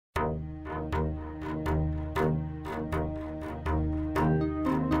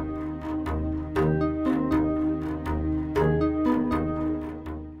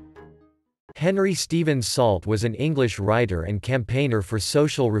Henry David Salt was an English writer and campaigner for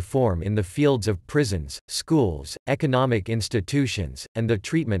social reform in the fields of prisons, schools, economic institutions, and the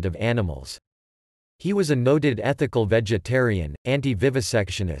treatment of animals. He was a noted ethical vegetarian,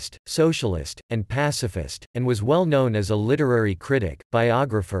 anti-vivisectionist, socialist, and pacifist, and was well known as a literary critic,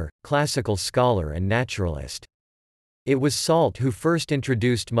 biographer, classical scholar and naturalist. It was Salt who first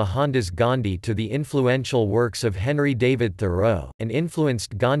introduced Mohandas Gandhi to the influential works of Henry David Thoreau, and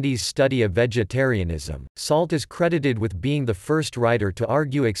influenced Gandhi's study of vegetarianism. Salt is credited with being the first writer to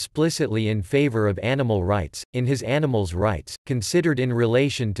argue explicitly in favor of animal rights, in his Animals' Rights, considered in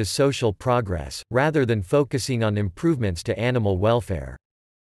relation to social progress, rather than focusing on improvements to animal welfare.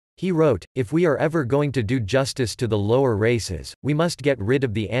 He wrote, "If we are ever going to do justice to the lower races, we must get rid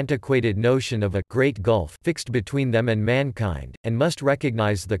of the antiquated notion of a great gulf fixed between them and mankind, and must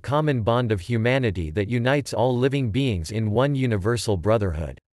recognize the common bond of humanity that unites all living beings in one universal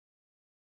brotherhood."